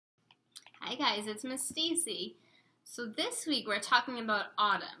Hi guys, it's Miss Stacy. So this week we're talking about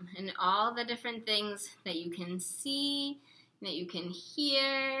autumn and all the different things that you can see, that you can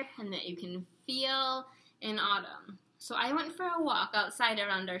hear, and that you can feel in autumn. So I went for a walk outside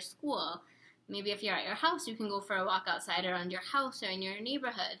around our school. Maybe if you're at your house, you can go for a walk outside around your house or in your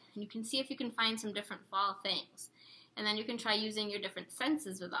neighborhood, and you can see if you can find some different fall things. And then you can try using your different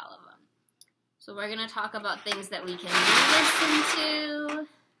senses with all of them. So we're going to talk about things that we can listen to,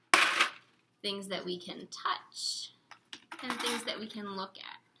 things that we can touch, and things that we can look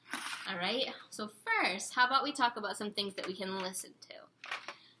at. Alright, so first, how about we talk about some things that we can listen to.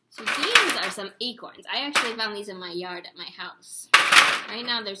 So these are some acorns. I actually found these in my yard at my house. Right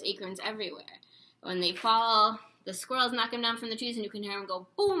now there's acorns everywhere. When they fall, the squirrels knock them down from the trees and you can hear them go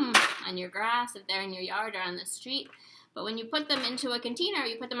boom on your grass if they're in your yard or on the street. But when you put them into a container or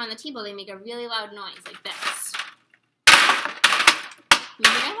you put them on the table, they make a really loud noise like this. You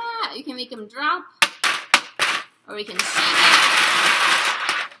hear that? You can make them drop, or we can shake it.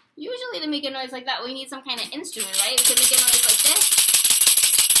 Usually to make a noise like that, we need some kind of instrument, right? We can make a noise like this,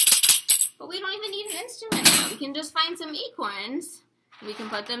 but we don't even need an instrument now. We can just find some acorns. We can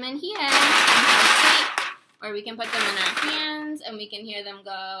put them in here, or we can put them in our hands, and we can hear them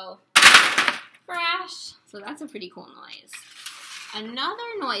go crash. So that's a pretty cool noise.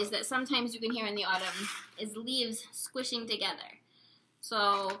 Another noise that sometimes you can hear in the autumn is leaves squishing together.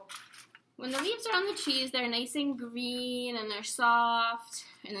 So when the leaves are on the trees, they're nice and green and they're soft,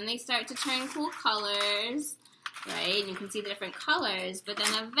 and then they start to turn cool colors, right? And you can see the different colors, but then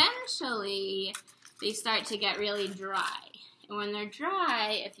eventually they start to get really dry. And when they're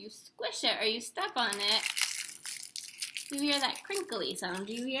dry, if you squish it or you step on it, you hear that crinkly sound.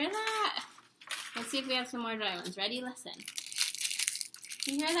 Do you hear that? Let's see if we have some more dry ones. Ready? Listen.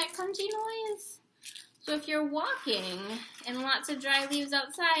 You hear that crunchy noise? So if you're walking and lots of dry leaves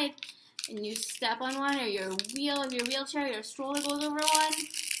outside and you step on one, or your wheel of your wheelchair, your stroller goes over one,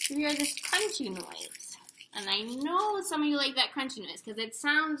 you hear this crunchy noise. And I know some of you like that crunchy noise because it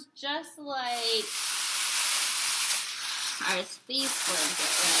sounds just like our space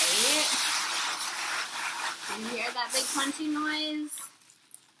blanket, right? You hear that big crunchy noise?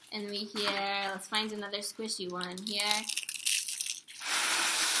 And we hear, let's find another squishy one here.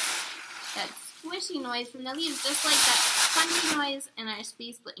 That squishy noise from the leaves, just like that crunchy noise in our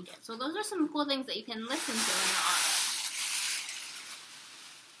space blanket. So those are some cool things that you can listen to in the autumn.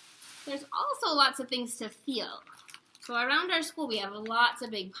 There's also lots of things to feel. So around our school we have lots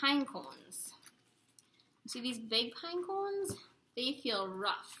of big pine cones. See these big pine cones? They feel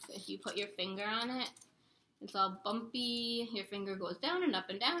rough if you put your finger on it. It's all bumpy, your finger goes down and up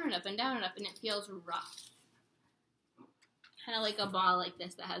and down and up and down and up, and it feels rough. Kind of like a ball like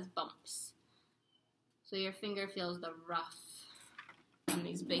this that has bumps. So your finger feels the rough on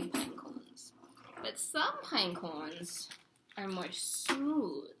these big pine cones. But some pine cones are more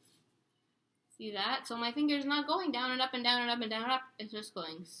smooth. See that? So my finger's not going down and up and down and up and down and up. It's just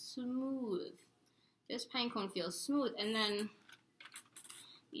going smooth. This pine cone feels smooth, and then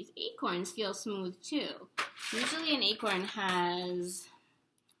these acorns feel smooth too. Usually an acorn has,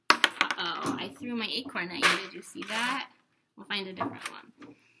 I threw my acorn at you. Did you see that? We'll find a different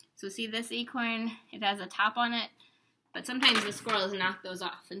one. So see this acorn? It has a top on it, but sometimes the squirrels knock those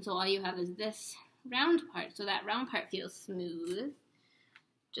off, and so all you have is this round part. So that round part feels smooth,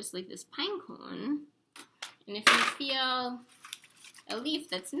 just like this pine cone. And if you feel a leaf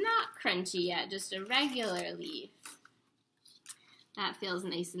that's not crunchy yet, just a regular leaf, that feels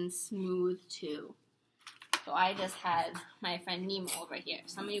nice and smooth too. So I just had my friend Nemo over here.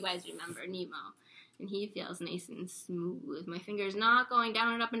 Some of you guys remember Nemo. And he feels nice and smooth. My finger's not going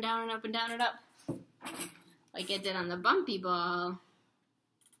down and up and down and up and down and up like it did on the bumpy ball.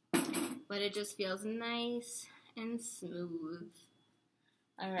 But it just feels nice and smooth.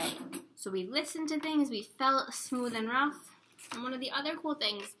 Alright, so we listened to things, we felt smooth and rough. And one of the other cool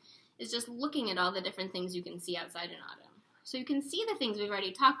things is just looking at all the different things you can see outside in autumn. So you can see the things we've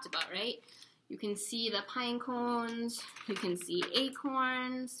already talked about, right? You can see the pine cones, you can see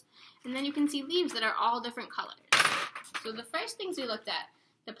acorns, and then you can see leaves that are all different colors. So the first things we looked at,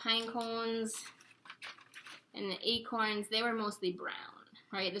 the pine cones and the acorns, they were mostly brown,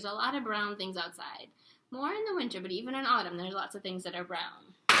 right? There's a lot of brown things outside. More in the winter, but even in autumn, there's lots of things that are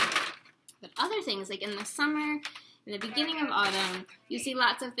brown. But other things, like in the summer, in the beginning of autumn, you see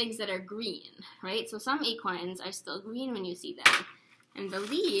lots of things that are green, right? So some acorns are still green when you see them. And the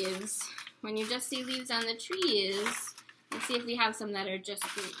leaves, when you just see leaves on the trees, let's see if we have some that are just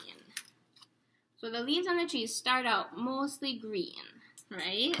green. So the leaves on the trees start out mostly green,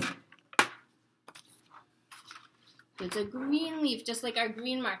 right? So it's a green leaf, just like our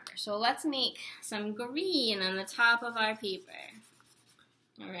green marker. So let's make some green on the top of our paper.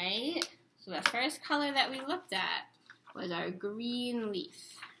 All right? So the first color that we looked at was our green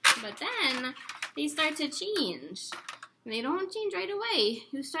leaf. But then they start to change. And they don't change right away.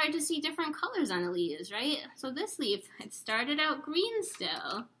 You start to see different colors on the leaves, right? So this leaf, it started out green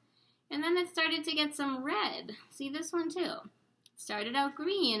still, and then it started to get some red. See this one too? Started out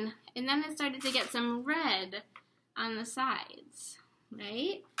green, and then it started to get some red on the sides,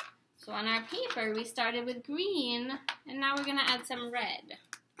 right? So on our paper, we started with green, and now we're gonna add some red.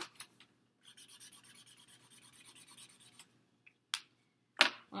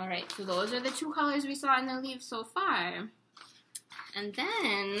 All right, so those are the two colors we saw in the leaves so far. And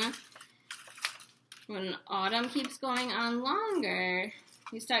then, when autumn keeps going on longer,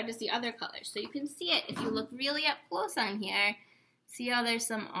 you start to see other colors. So you can see it if you look really up close on here. See how there's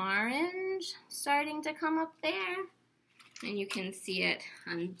some orange starting to come up there? And you can see it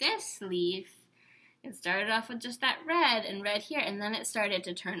on this leaf. It started off with just that red and red here, and then it started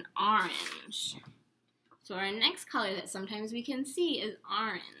to turn orange. So our next color that sometimes we can see is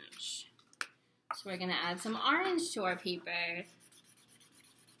orange. So we're going to add some orange to our paper.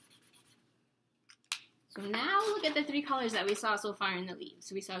 So now look at the three colors that we saw so far in the leaves.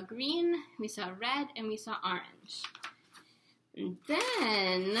 So we saw green, we saw red, and we saw orange. And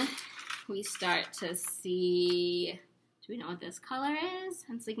then we start to see, do we know what this color is?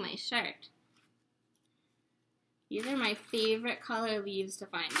 It's like my shirt. These are my favorite color leaves to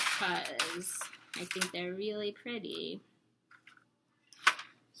find because I think they're really pretty.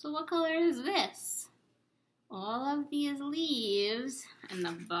 So what color is this? All of these leaves and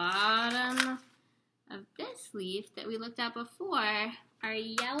the bottom of this leaf that we looked at before are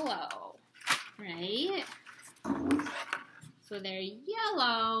yellow, right? So they're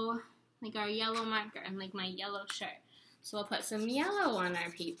yellow, like our yellow marker and like my yellow shirt. So I'll put some yellow on our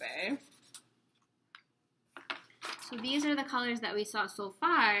paper. So these are the colors that we saw so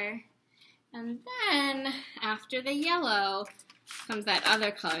far. And then after the yellow comes that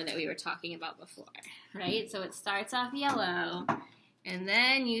other color that we were talking about before, right? So it starts off yellow, and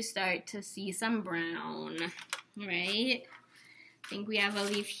then you start to see some brown, right? I think we have a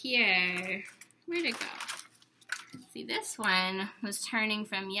leaf here. Where'd it go? See, this one was turning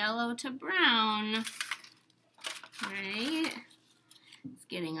from yellow to brown, right? It's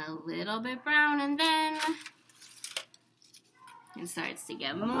getting a little bit brown, and then it starts to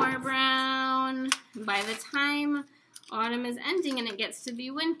get more brown. By the time autumn is ending and it gets to be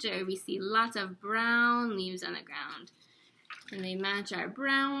winter, we see lots of brown leaves on the ground. And they match our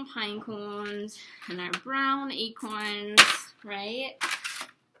brown pine cones and our brown acorns, right?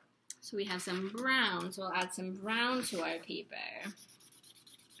 So we have some brown, so we'll add some brown to our paper.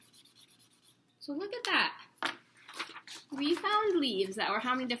 So look at that. We found leaves that were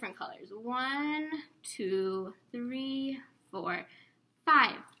how many different colors? 1, 2, 3, 4,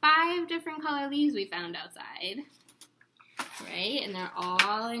 5. 5 different color leaves we found outside, right? And they're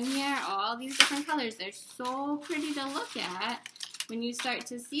all in here, all these different colors. They're so pretty to look at when you start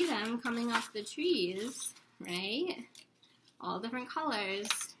to see them coming off the trees, right? All different colors.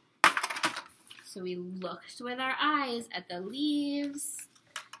 So we looked with our eyes at the leaves,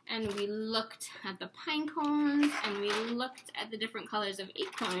 and we looked at the pine cones, and we looked at the different colors of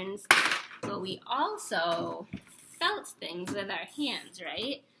acorns, but we also felt things with our hands,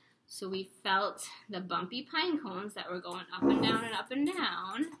 right? So we felt the bumpy pine cones that were going up and down and up and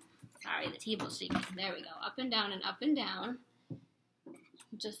down. Sorry, the table's shaking. There we go. Up and down and up and down.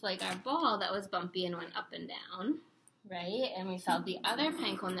 Just like our ball that was bumpy and went up and down, right? And we felt the other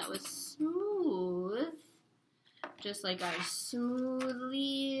pine cone that was smooth, just like our smooth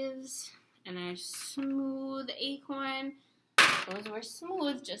leaves and our smooth acorn. Those were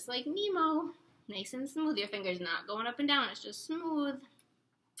smooth, just like Nemo. Nice and smooth. Your finger's not going up and down. It's just smooth.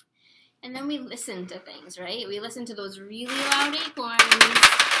 And then we listen to things, right? We listen to those really loud acorns.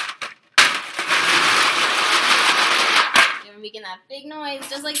 They're making that big noise,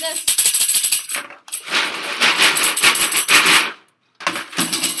 just like this.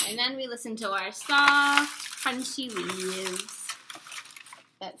 And then we listen to our soft, crunchy leaves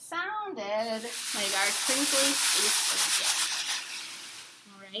that sounded like our crinkly space blanket.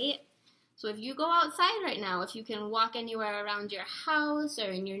 All right? So if you go outside right now, if you can walk anywhere around your house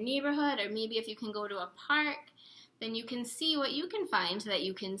or in your neighborhood, or maybe if you can go to a park, then you can see what you can find, that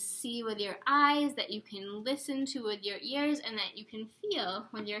you can see with your eyes, that you can listen to with your ears, and that you can feel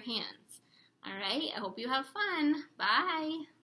with your hands. All right? I hope you have fun. Bye.